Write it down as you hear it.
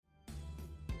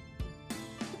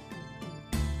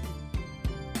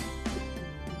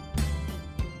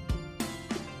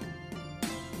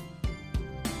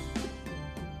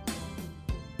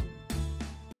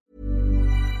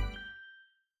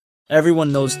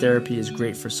Everyone knows therapy is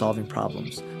great for solving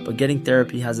problems, but getting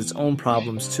therapy has its own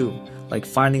problems too, like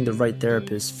finding the right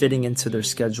therapist, fitting into their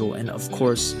schedule, and of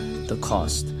course, the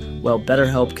cost. Well,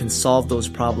 BetterHelp can solve those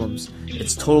problems.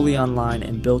 It's totally online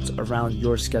and built around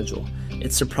your schedule.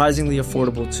 It's surprisingly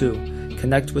affordable too.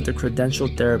 Connect with a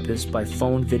credentialed therapist by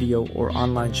phone, video, or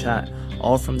online chat,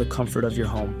 all from the comfort of your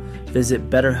home. Visit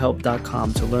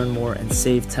BetterHelp.com to learn more and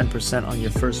save 10% on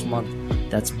your first month.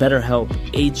 That's BetterHelp,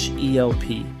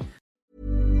 H-E-L-P.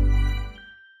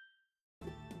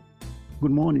 Good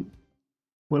morning.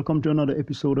 Welcome to another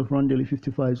episode of Ron Daly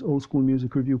 55's Old School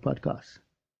Music Review Podcast.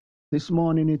 This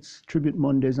morning it's Tribute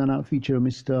Mondays and I'll feature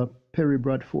Mr. Perry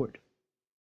Bradford.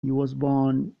 He was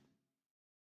born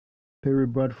Perry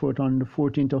Bradford on the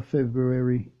 14th of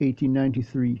February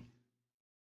 1893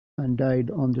 and died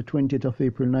on the 20th of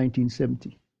April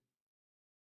 1970.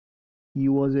 He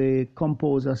was a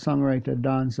composer, songwriter,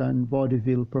 dancer, and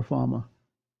vaudeville performer.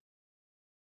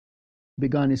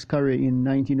 Began his career in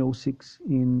 1906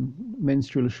 in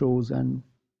minstrel shows and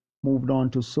moved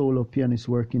on to solo pianist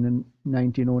work in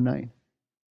 1909.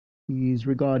 He is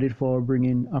regarded for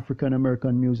bringing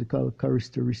African-American musical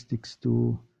characteristics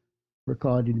to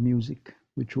recorded music,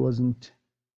 which wasn't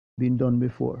been done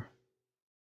before.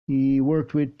 He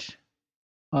worked with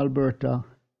Alberta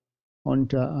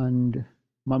Hunter and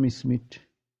Mamie Smith,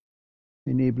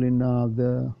 enabling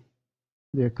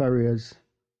their careers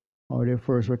or their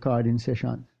first recording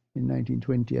session in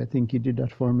 1920. I think he did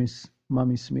that for Miss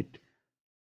Mamie Smith,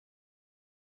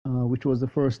 which was the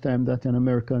first time that an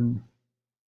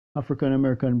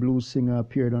African-American blues singer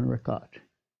appeared on record.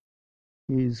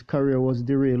 His career was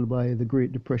derailed by the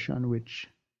Great Depression, which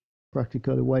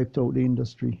practically wiped out the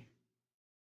industry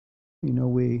in a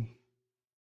way,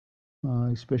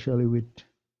 especially with, I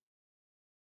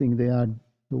think they had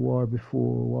the war with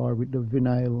the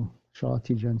vinyl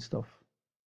shortage and stuff.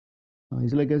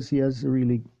 His legacy has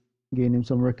really gained him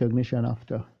some recognition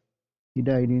after he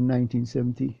died in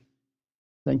 1970.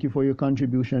 Thank you for your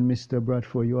contribution, Mr.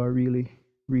 Bradford. You are really,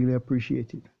 really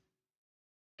appreciated.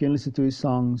 You can listen to his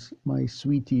songs, My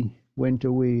Sweetie Went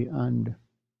Away and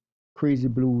Crazy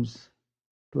Blues.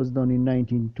 It was done in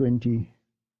 1920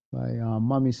 by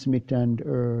Mamie Smith and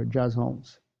her Jazz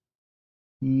Hounds.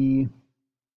 He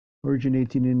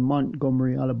originated in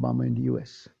Montgomery, Alabama in the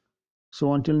U.S.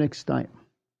 So until next time,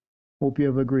 hope you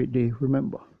have a great day.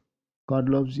 Remember, God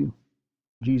loves you.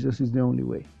 Jesus is the only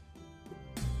way.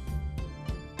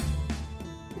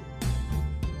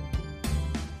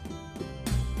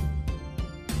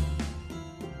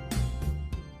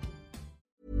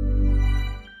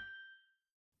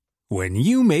 When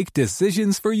you make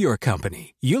decisions for your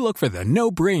company, you look for the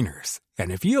no-brainers.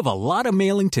 And if you have a lot of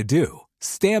mailing to do,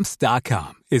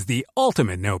 Stamps.com is the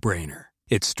ultimate no-brainer.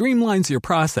 It streamlines your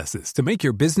processes to make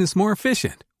your business more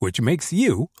efficient, which makes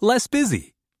you less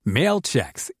busy. Mail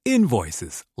checks,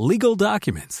 invoices, legal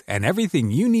documents, and everything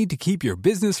you need to keep your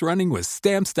business running with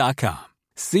Stamps.com.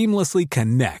 Seamlessly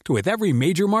connect with every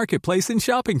major marketplace and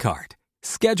shopping cart.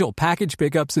 Schedule package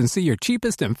pickups and see your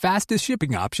cheapest and fastest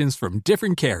shipping options from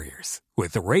different carriers,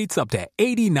 with rates up to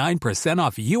 89%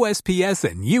 off USPS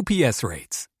and UPS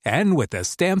rates. And with the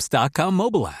Stamps.com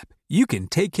mobile app, you can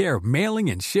take care of mailing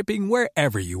and shipping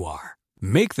wherever you are.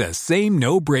 Make the same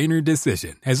no-brainer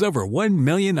decision as over 1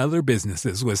 million other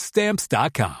businesses with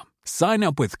Stamps.com. Sign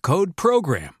up with code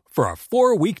PROGRAM for a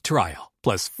 4-week trial,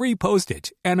 plus free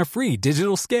postage and a free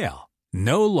digital scale.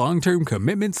 No long-term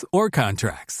commitments or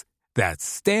contracts. That's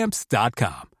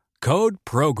Stamps.com. Code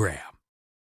PROGRAM.